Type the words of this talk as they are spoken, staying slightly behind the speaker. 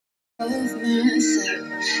Can't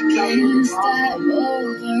stop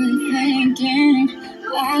overthinking.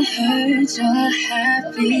 I heard you're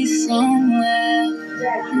happy somewhere,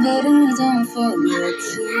 but I don't forget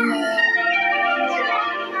to.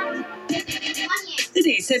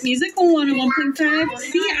 Today's hit music on 101.5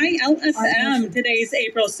 CILFM. Today's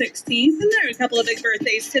April 16th, and there are a couple of big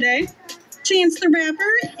birthdays today. Chance the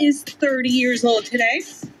Rapper is 30 years old today.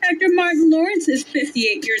 Actor Martin Lawrence is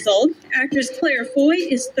 58 years old. Actress Claire Foy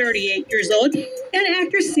is 38 years old. And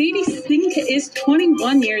actress Sadie Sink is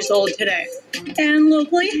 21 years old today. And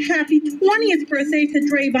locally, happy 20th birthday to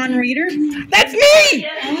Draven Reader. That's me!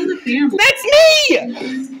 All the family. That's me!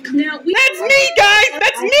 Now That's me, guys!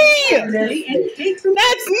 That's me!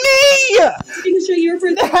 That's me! You can show your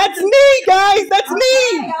birthday. That's me, guys! That's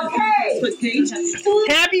me! Facebook page.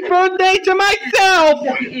 Happy birthday to myself!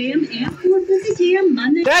 AM and 4:50 PM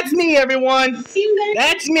Monday. That's me, everyone!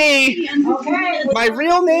 That's me! Okay. My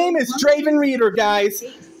real name is Draven Reader, guys.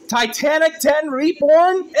 Titanic 10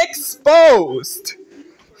 Reborn Exposed.